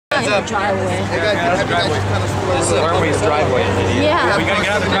in the driveway. This is Army's driveway. Yeah. We gotta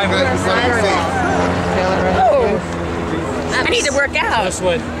get out of the driveway. I need to work out. This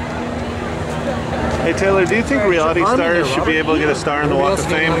way. Hey Taylor, do you think reality stars should be able to get a star in the Walk of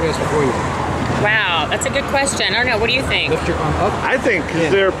Fame? Wow, that's a good question. I don't know. What do you think? Lift your arm up. I think,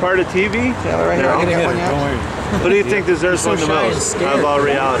 because they're part of TV. Taylor, right here. Don't worry. Who do you think deserves one the shy and most scared. out of all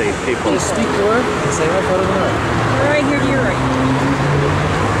reality people? Just speak to her and say, "What photo tonight?" Right here to your right.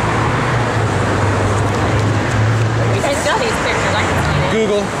 You guys got these pictures. I can find it.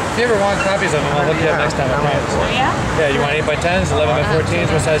 Google. If you ever want copies of them, I'll look you up next time. I promise. Oh, yeah? Yeah, you want 8 by 10s, 11 by 14s?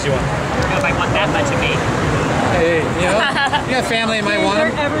 What size do you want? I don't know if I want that much of me. Hey, you know, you have family, you might want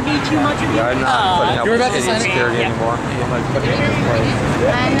them. ever be too much of you? I'm not putting up You were with about to sign it? security anymore.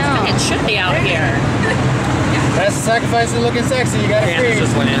 I know. It should be out here. That's the sacrifice of looking sexy. You gotta free.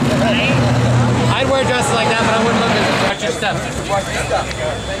 Just went in. I'd wear dresses like that, but I wouldn't look at watch your steps. Watch your steps.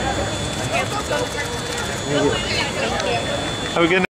 Have a good night.